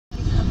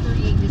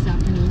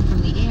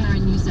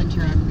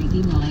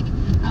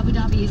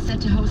Dhabi is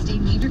set to host a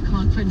major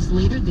conference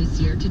later this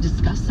year to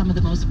discuss some of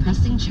the most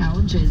pressing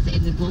challenges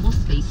in the global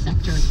space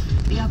sector.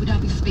 The Abu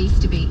Dhabi Space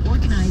Debate,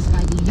 organized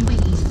by the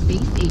UAE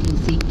Space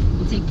Agency,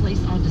 will take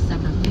place on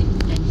December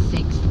 5th and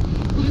 6th.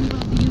 Moving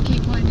above, the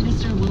UK Prime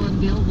Minister will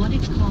unveil what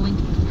it's calling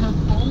her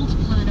bold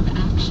plan of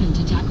action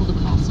to tackle the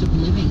cost of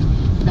living.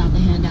 Without the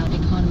handout,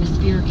 economists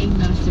fear a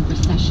massive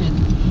recession.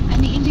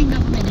 And the Indian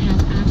government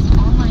has asked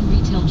online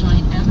retail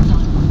giant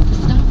Amazon to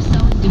stop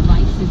selling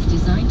devices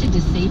designed to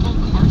disable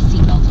car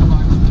seatbelt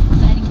alarms,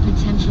 citing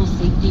potential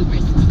safety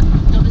risks.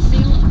 Though the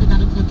sale of the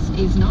metal clips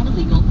is not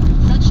illegal,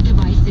 such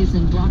devices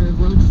and broader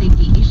road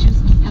safety issues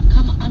have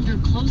come under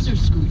closer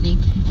scrutiny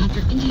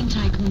after Indian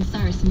tycoon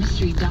Cyrus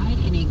Mistry died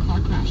in a car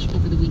crash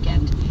over the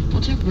weekend.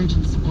 We'll check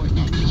Virgin support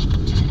next.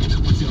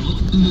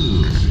 Don't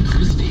move.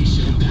 Thursday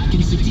show back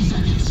in 60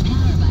 seconds.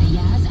 Powered by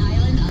Yas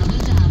Island Abu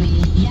Dhabi.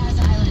 Yas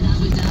Island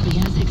Abu Dhabi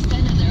has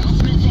extended their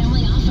ultimate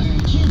family offer.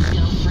 Kids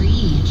go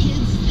free.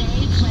 Kids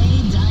stay,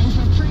 play, dine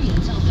for free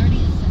until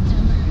 30th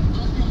September.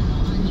 Book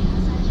now on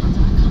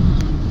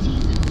yasisland.com.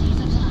 T's and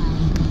C's apply.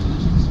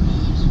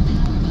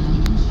 Powered by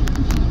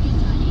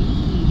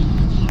insurancemarket.ie.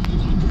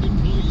 500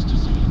 employees to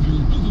serve you.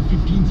 Over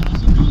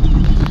 15,000